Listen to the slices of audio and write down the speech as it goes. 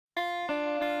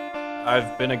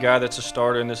I've been a guy that's a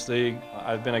starter in this league.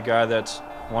 I've been a guy that's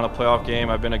won a playoff game.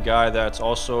 I've been a guy that's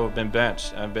also been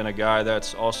benched. I've been a guy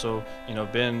that's also,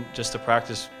 been just a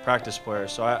practice player.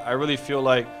 So I really feel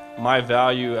like my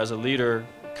value as a leader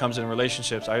comes in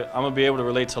relationships. I'm going to be able to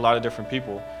relate to a lot of different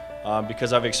people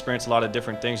because I've experienced a lot of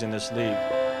different things in this league.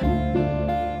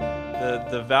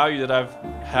 The value that I've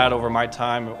had over my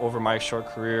time, over my short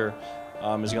career, is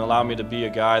going to allow me to be a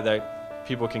guy that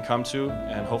people can come to,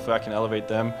 and hopefully I can elevate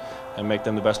them and make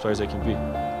them the best players they can be.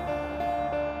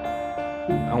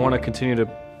 I want to continue to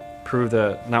prove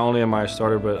that not only am I a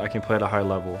starter, but I can play at a high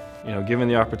level. Given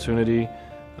the opportunity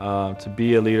to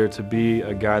be a leader, to be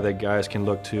a guy that guys can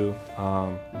look to.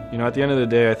 At the end of the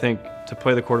day, I think to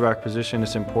play the quarterback position,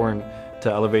 it's important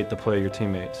to elevate the play of your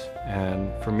teammates.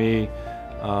 And for me,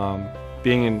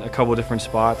 being in a couple different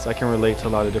spots, I can relate to a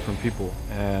lot of different people.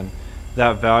 And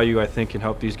that value, I think, can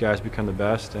help these guys become the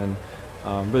best. And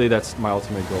really, that's my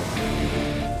ultimate goal.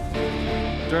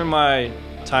 During my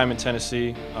time in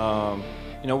Tennessee,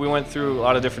 we went through a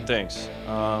lot of different things.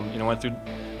 Went through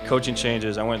coaching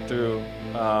changes. I went through,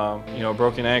 a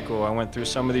broken ankle. I went through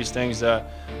some of these things that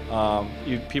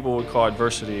people would call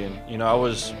adversity. And, I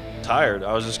was tired.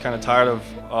 I was just kind of tired of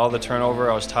all the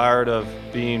turnover. I was tired of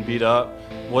being beat up.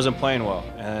 Wasn't playing well.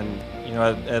 And,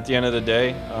 at the end of the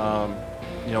day,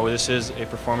 this is a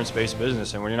performance-based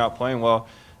business. And when you're not playing well,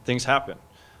 things happen.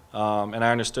 And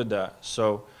I understood that.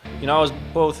 So, I was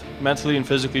both mentally and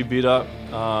physically beat up,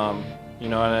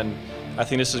 and I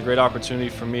think this is a great opportunity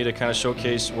for me to kind of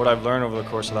showcase what I've learned over the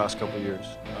course of the last couple of years.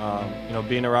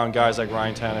 Being around guys like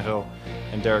Ryan Tannehill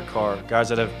and Derek Carr, guys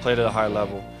that have played at a high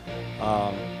level.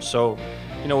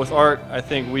 With Art, I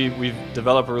think we've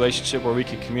developed a relationship where we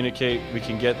can communicate, we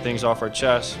can get things off our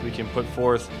chest, we can put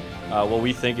forth what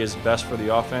we think is best for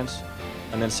the offense.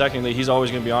 And then secondly, he's always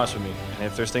going to be honest with me. And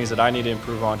if there's things that I need to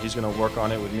improve on, he's going to work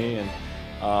on it with me. And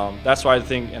that's why I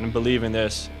think and believe in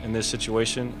this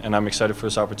situation, and I'm excited for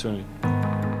this opportunity.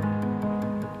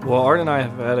 Well, Art and I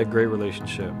have had a great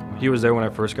relationship. He was there when I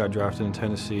first got drafted in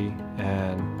Tennessee,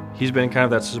 and he's been kind of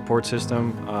that support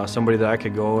system, somebody that I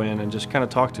could go in and just kind of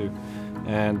talk to.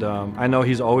 And I know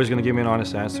he's always going to give me an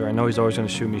honest answer. I know he's always going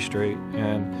to shoot me straight.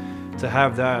 And to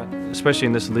have that, especially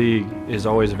in this league, is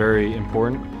always very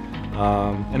important.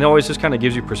 And it always just kind of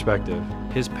gives you perspective.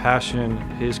 His passion,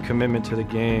 his commitment to the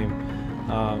game,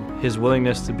 his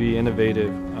willingness to be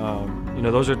innovative,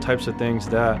 those are types of things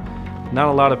that not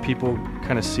a lot of people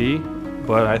kind of see,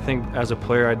 but I think as a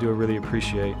player I do really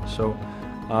appreciate. So,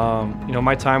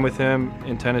 my time with him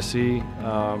in Tennessee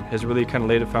has really kind of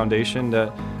laid a foundation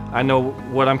that I know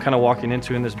what I'm kind of walking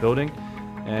into in this building.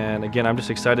 And again, I'm just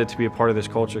excited to be a part of this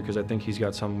culture because I think he's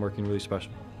got something working really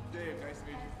special.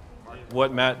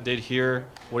 What Matt did here,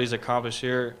 what he's accomplished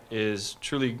here, is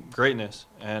truly greatness.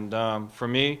 And for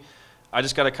me, I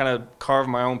just got to kind of carve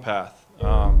my own path.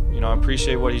 I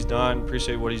appreciate what he's done,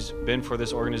 appreciate what he's been for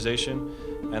this organization.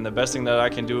 And the best thing that I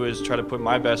can do is try to put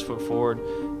my best foot forward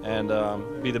and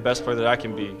be the best player that I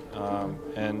can be.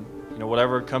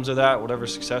 Whatever comes of that, whatever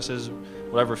successes,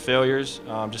 whatever failures,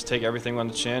 just take everything on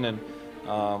the chin and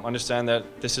understand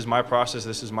that this is my process,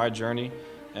 this is my journey.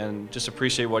 And just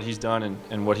appreciate what he's done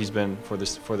and what he's been for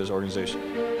this organization.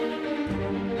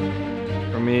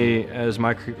 For me, as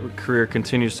my career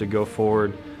continues to go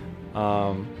forward,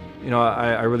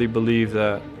 I really believe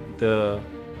that the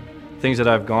things that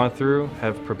I've gone through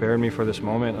have prepared me for this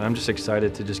moment, and I'm just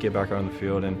excited to just get back out on the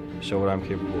field and show what I'm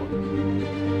capable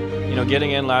of.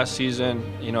 Getting in last season,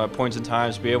 at points in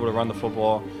times, be able to run the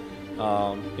football,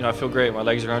 I feel great. My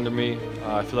legs are under me.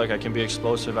 I feel like I can be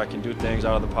explosive. I can do things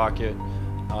out of the pocket.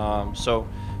 So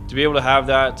to be able to have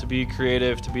that, to be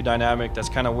creative, to be dynamic, that's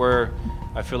kind of where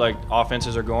I feel like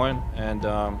offenses are going, and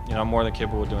I'm more than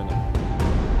capable of doing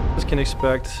that. You can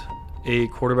expect a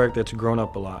quarterback that's grown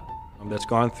up a lot, that's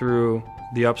gone through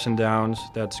the ups and downs,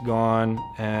 that's gone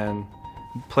and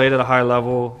played at a high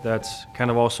level, that's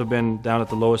kind of also been down at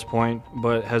the lowest point,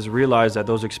 but has realized that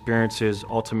those experiences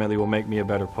ultimately will make me a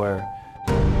better player.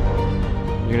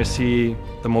 You're going to see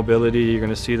the mobility, you're going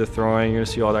to see the throwing, you're going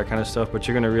to see all that kind of stuff, but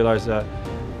you're going to realize that,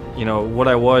 what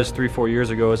I was 3-4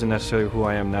 years ago isn't necessarily who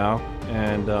I am now.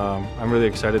 And I'm really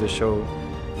excited to show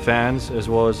fans, as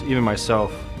well as even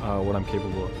myself, what I'm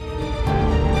capable of.